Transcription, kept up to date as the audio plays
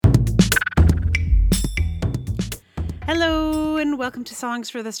Hello, and welcome to Songs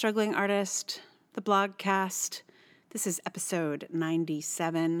for the Struggling Artist, the blogcast. This is episode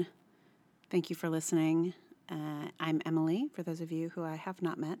 97. Thank you for listening. I'm Emily, for those of you who I have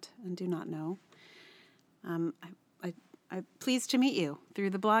not met and do not know. I'm pleased to meet you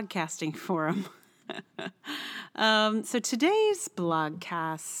through the blogcasting forum. So today's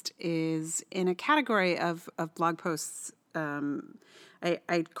blogcast is in a category of blog posts.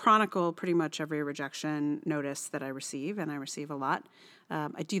 I chronicle pretty much every rejection notice that I receive, and I receive a lot.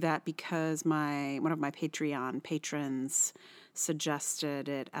 I do that because one of my Patreon patrons suggested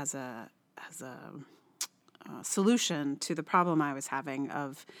it as a solution to the problem I was having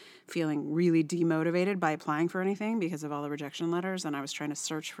of feeling really demotivated by applying for anything because of all the rejection letters, and I was trying to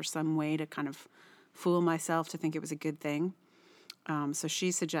search for some way to kind of fool myself to think it was a good thing. So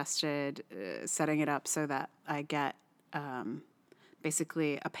she suggested setting it up so that I get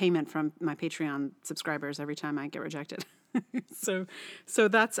basically a payment from my Patreon subscribers every time I get rejected. So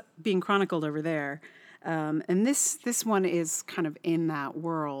that's being chronicled over there. And this one is kind of in that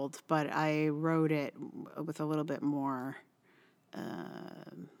world, but I wrote it with a little bit more,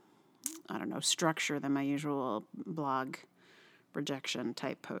 structure than my usual blog rejection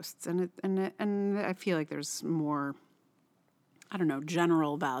type posts. And I feel like there's more,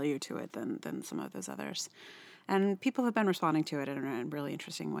 general value to it than some of those others. And people have been responding to it in a really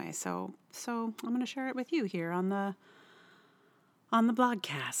interesting way. So I'm going to share it with you here on the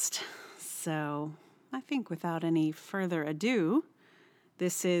blogcast. So I think without any further ado,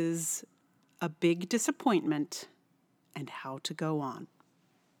 this is a big disappointment and how to go on.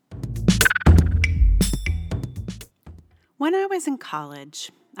 When I was in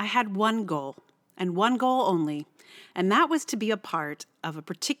college, I had one goal, and one goal only, and that was to be a part of a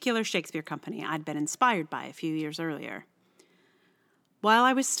particular Shakespeare company I'd been inspired by a few years earlier. While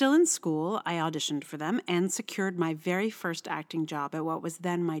I was still in school, I auditioned for them and secured my very first acting job at what was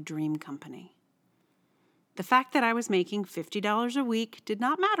then my dream company. The fact that I was making $50 a week did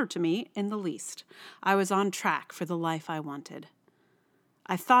not matter to me in the least. I was on track for the life I wanted.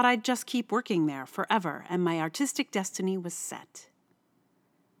 I thought I'd just keep working there forever, and my artistic destiny was set.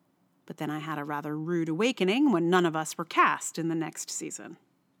 But then I had a rather rude awakening when none of us were cast in the next season.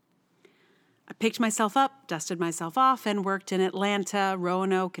 I picked myself up, dusted myself off, and worked in Atlanta,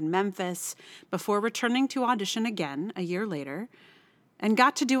 Roanoke, and Memphis before returning to audition again a year later and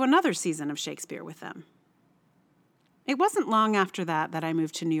got to do another season of Shakespeare with them. It wasn't long after that I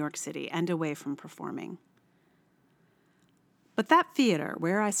moved to New York City and away from performing. But that theater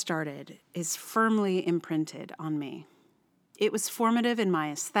where I started is firmly imprinted on me. It was formative in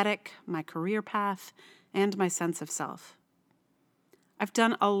my aesthetic, my career path, and my sense of self. I've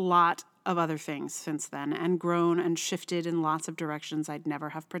done a lot of other things since then and grown and shifted in lots of directions I'd never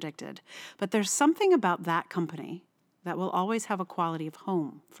have predicted. But there's something about that company that will always have a quality of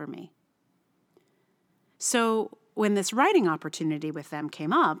home for me. So when this writing opportunity with them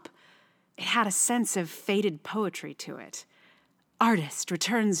came up, it had a sense of faded poetry to it. Artist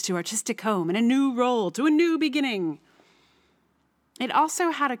returns to artistic home in a new role, to a new beginning. It also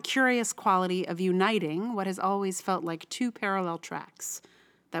had a curious quality of uniting what has always felt like two parallel tracks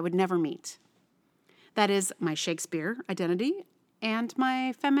that would never meet. That is, my Shakespeare identity and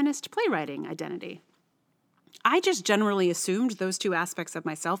my feminist playwriting identity. I just generally assumed those two aspects of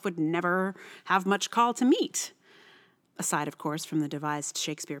myself would never have much call to meet. Aside, of course, from the devised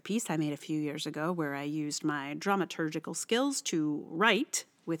Shakespeare piece I made a few years ago where I used my dramaturgical skills to write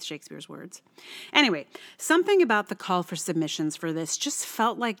with Shakespeare's words. Anyway, something about the call for submissions for this just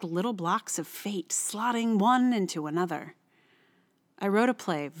felt like little blocks of fate slotting one into another. I wrote a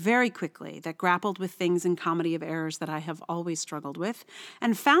play very quickly that grappled with things in Comedy of Errors that I have always struggled with,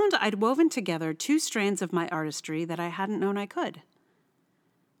 and found I'd woven together two strands of my artistry that I hadn't known I could.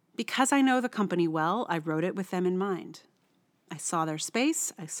 Because I know the company well, I wrote it with them in mind. I saw their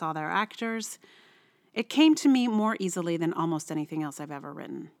space, I saw their actors. It came to me more easily than almost anything else I've ever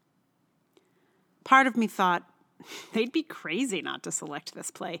written. Part of me thought, they'd be crazy not to select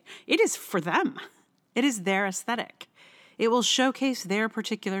this play. It is for them. It is their aesthetic. It will showcase their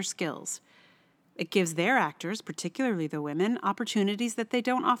particular skills. It gives their actors, particularly the women, opportunities that they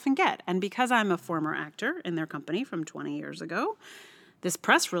don't often get. And because I'm a former actor in their company from 20 years ago, this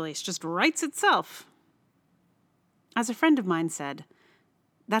press release just writes itself. As a friend of mine said,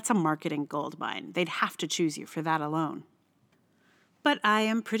 that's a marketing goldmine. They'd have to choose you for that alone. But I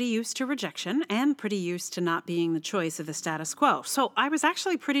am pretty used to rejection and pretty used to not being the choice of the status quo. So I was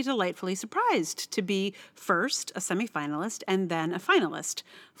actually pretty delightfully surprised to be first a semifinalist and then a finalist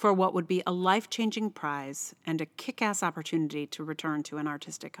for what would be a life-changing prize and a kick-ass opportunity to return to an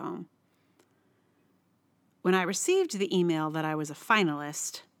artistic home. When I received the email that I was a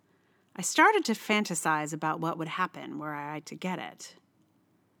finalist, I started to fantasize about what would happen were I to get it.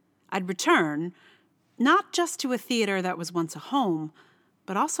 I'd return, not just to a theater that was once a home,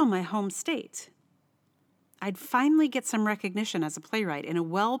 but also my home state. I'd finally get some recognition as a playwright in a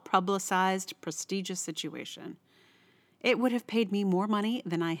well-publicized, prestigious situation. It would have paid me more money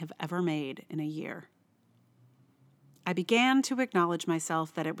than I have ever made in a year. I began to acknowledge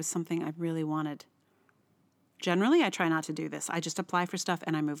myself that it was something I really wanted. Generally, I try not to do this. I just apply for stuff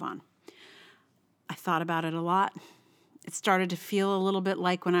and I move on. I thought about it a lot. It started to feel a little bit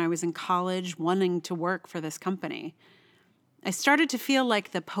like when I was in college wanting to work for this company. I started to feel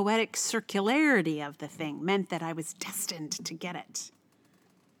like the poetic circularity of the thing meant that I was destined to get it.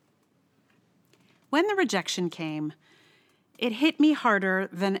 When the rejection came, it hit me harder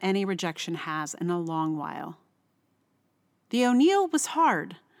than any rejection has in a long while. The O'Neill was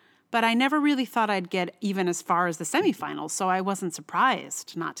hard, but I never really thought I'd get even as far as the semifinals, so I wasn't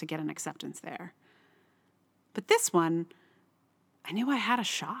surprised not to get an acceptance there. But this one, I knew I had a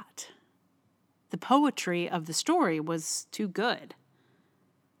shot. The poetry of the story was too good.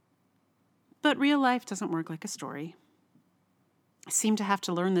 But real life doesn't work like a story. I seem to have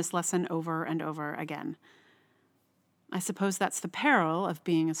to learn this lesson over and over again. I suppose that's the peril of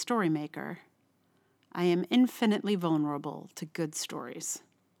being a story maker. I am infinitely vulnerable to good stories.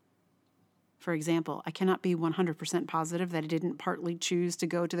 For example, I cannot be 100% positive that I didn't partly choose to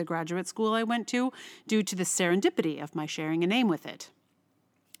go to the graduate school I went to due to the serendipity of my sharing a name with it.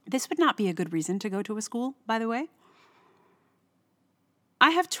 This would not be a good reason to go to a school, by the way. I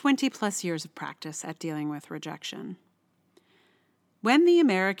have 20 plus years of practice at dealing with rejection. When the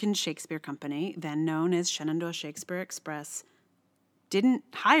American Shakespeare Company, then known as Shenandoah Shakespeare Express, didn't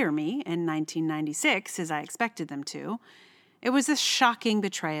hire me in 1996 as I expected them to, it was a shocking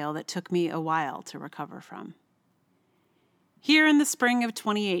betrayal that took me a while to recover from. Here in the spring of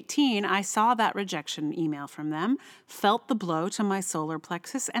 2018, I saw that rejection email from them, felt the blow to my solar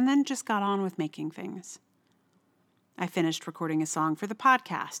plexus, and then just got on with making things. I finished recording a song for the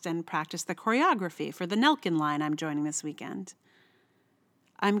podcast and practiced the choreography for the Nelkin line I'm joining this weekend.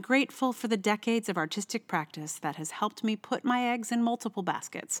 I'm grateful for the decades of artistic practice that has helped me put my eggs in multiple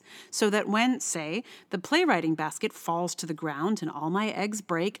baskets, so that when, say, the playwriting basket falls to the ground and all my eggs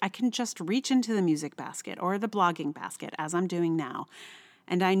break, I can just reach into the music basket or the blogging basket, as I'm doing now,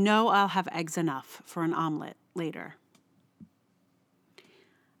 and I know I'll have eggs enough for an omelet later.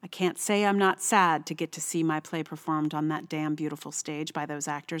 I can't say I'm not sad to get to see my play performed on that damn beautiful stage by those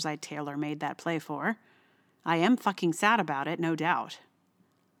actors I tailor-made that play for. I am fucking sad about it, no doubt.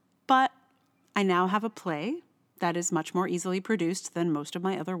 But I now have a play that is much more easily produced than most of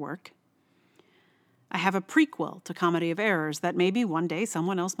my other work. I have a prequel to Comedy of Errors that maybe one day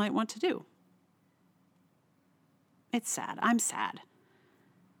someone else might want to do. It's sad. I'm sad.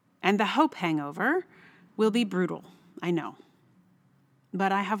 And the hope hangover will be brutal, I know.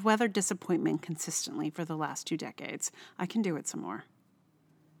 But I have weathered disappointment consistently for the last 2 decades. I can do it some more.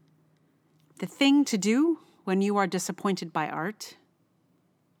 The thing to do when you are disappointed by art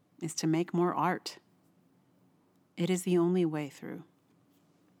is to make more art. It is the only way through.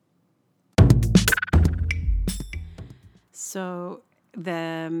 So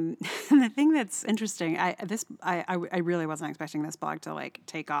the thing that's interesting, I really wasn't expecting this blog to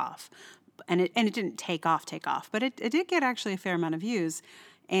take off, and it didn't take off, but it did get actually a fair amount of views,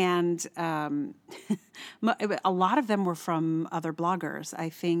 and a lot of them were from other bloggers. I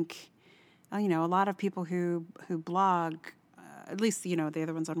think, a lot of people who blog. At least, the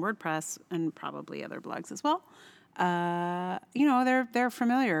other ones on WordPress and probably other blogs as well, they're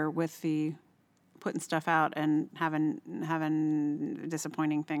familiar with the putting stuff out and having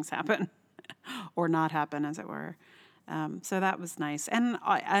disappointing things happen or not happen, as it were. So that was nice. And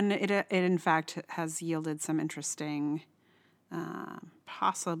it in fact has yielded some interesting,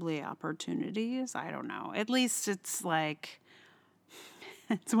 possibly opportunities. I don't know. At least it's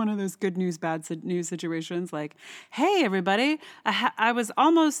it's one of those good news, bad news situations. Like, hey, everybody, I was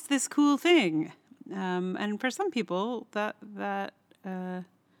almost this cool thing. And for some people, that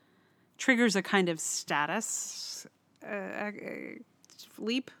triggers a kind of status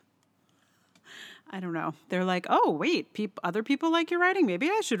leap. I don't know. They're like, oh, wait, other people like your writing? Maybe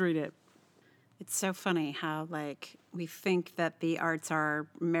I should read it. It's so funny how, we think that the arts are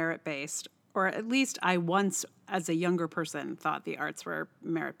merit-based, or at least I once, as a younger person, thought the arts were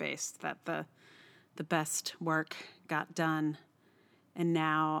merit-based, that the best work got done. And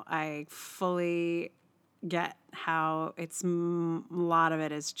now I fully get how a lot of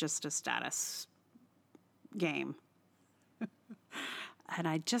it is just a status game. And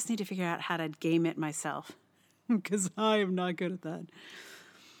I just need to figure out how to game it myself. because I am not good at that.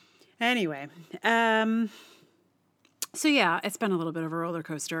 Anyway, so yeah, it's been a little bit of a roller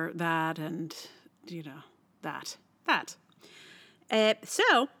coaster, that and, that.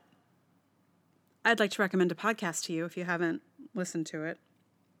 So I'd like to recommend a podcast to you if you haven't listened to it.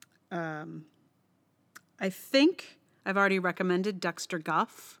 I think I've already recommended Dexter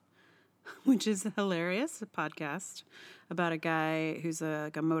Guff, which is hilarious, a podcast about a guy who's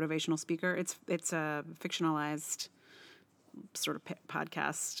a motivational speaker. It's a fictionalized sort of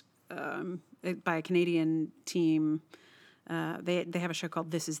podcast by a Canadian team. They have a show called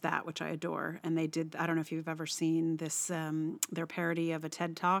This Is That, which I adore. And I don't know if you've ever seen this, their parody of a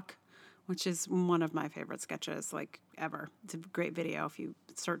TED Talk, which is one of my favorite sketches, like, ever. It's a great video. If you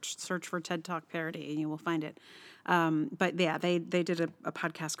search for TED Talk parody, you will find it. But yeah, they did a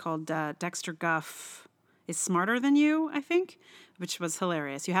podcast called Dexter Guff is Smarter Than You, I think, which was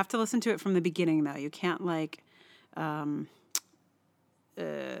hilarious. You have to listen to it from the beginning, though. You can't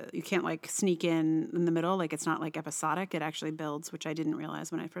sneak in the middle. Like, it's not like episodic. It actually builds, which I didn't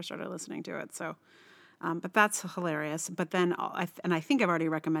realize when I first started listening to it. So, but that's hilarious. But then, I think I've already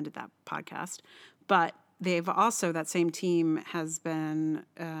recommended that podcast, but they've also, that same team has been,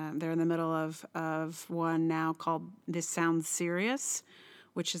 they're in the middle of one now called This Sounds Serious,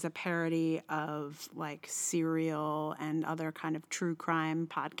 which is a parody of like Serial and other kind of true crime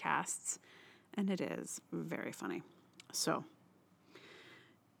podcasts. And it is very funny. So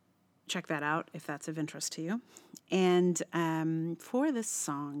check that out if that's of interest to you. And for this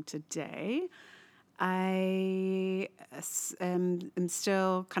song today, I am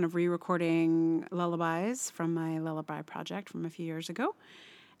still kind of re-recording lullabies from my lullaby project from a few years ago,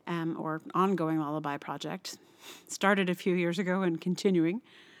 or ongoing lullaby project. Started a few years ago and continuing,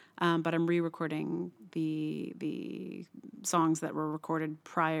 but I'm re-recording the songs that were recorded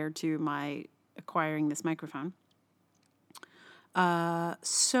prior to my acquiring this microphone.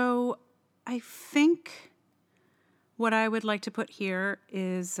 So I think what I would like to put here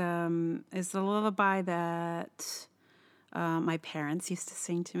is the lullaby that my parents used to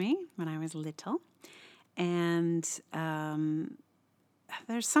sing to me when I was little. And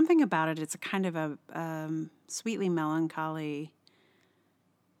there's something about it. It's a kind of a sweetly melancholy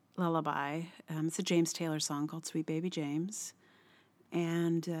lullaby. It's a James Taylor song called Sweet Baby James.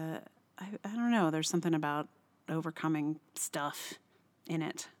 And I don't know, there's something about overcoming stuff in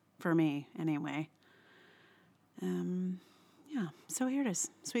it, for me anyway. Yeah, so here it is,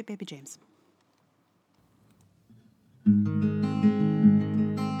 Sweet Baby James.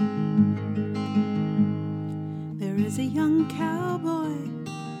 There is a young cowboy,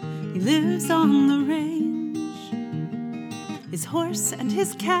 he lives on the range. His horse and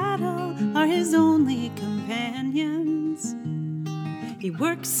his cattle are his only companions. He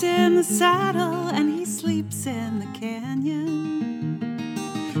works in the saddle and he sleeps in the canyon,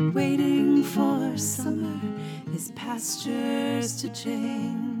 waiting for summer, his pastures to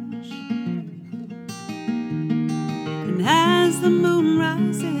change. And as the moon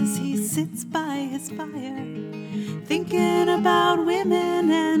rises, he sits by his fire, thinking about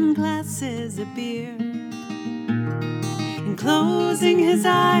women and glasses of beer. And closing his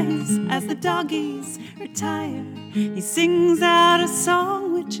eyes as the doggies retire, he sings out a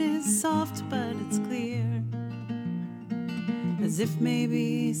song which is soft but it's clear, as if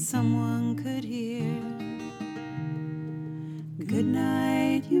maybe someone could hear. Good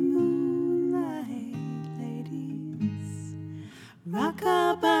night, you moonlight ladies,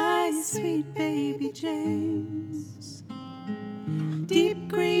 rock-a-bye, sweet baby James. Deep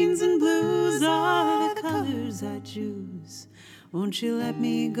greens and blues are the colors I choose. Won't you let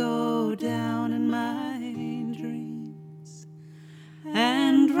me go down in my dreams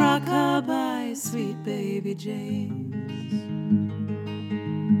and rock-a-bye, sweet baby James.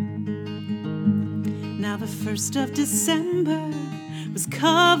 Now the 1st of December was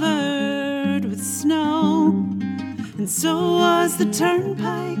covered with snow, and so was the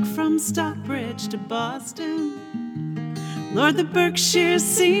turnpike from Stockbridge to Boston. Lord, the Berkshires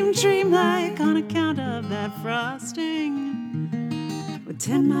seemed dreamlike on account of that frosting. With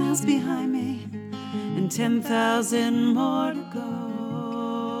 10 miles behind me and 10,000 more to go.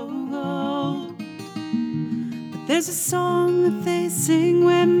 But there's a song that they sing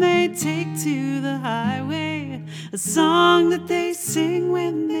when they take to the highway, a song that they sing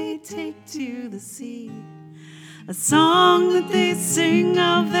when they take to the sea, a song that they sing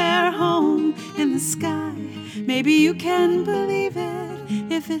of their home in the sky. Maybe you can believe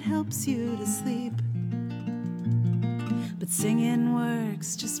it if it helps you to sleep, but singing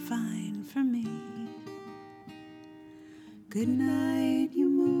works just fine for me. Good night, you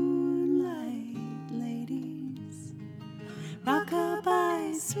moonlight ladies,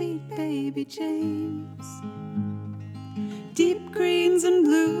 sweet baby James. Deep greens and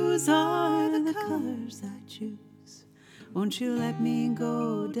blues are the colors I choose. Won't you let me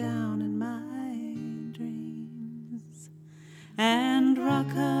go down in my dreams and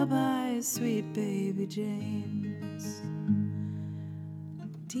rock-a-bye, sweet baby James?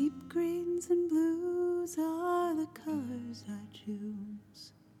 Deep greens and blues are the colors I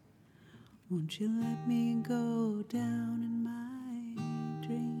choose. Won't you let me go down in my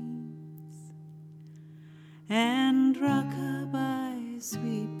dreams and rock-a-bye,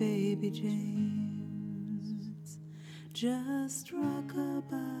 sweet baby James? Just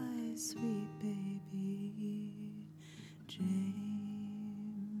rock-a-bye, sweet baby James.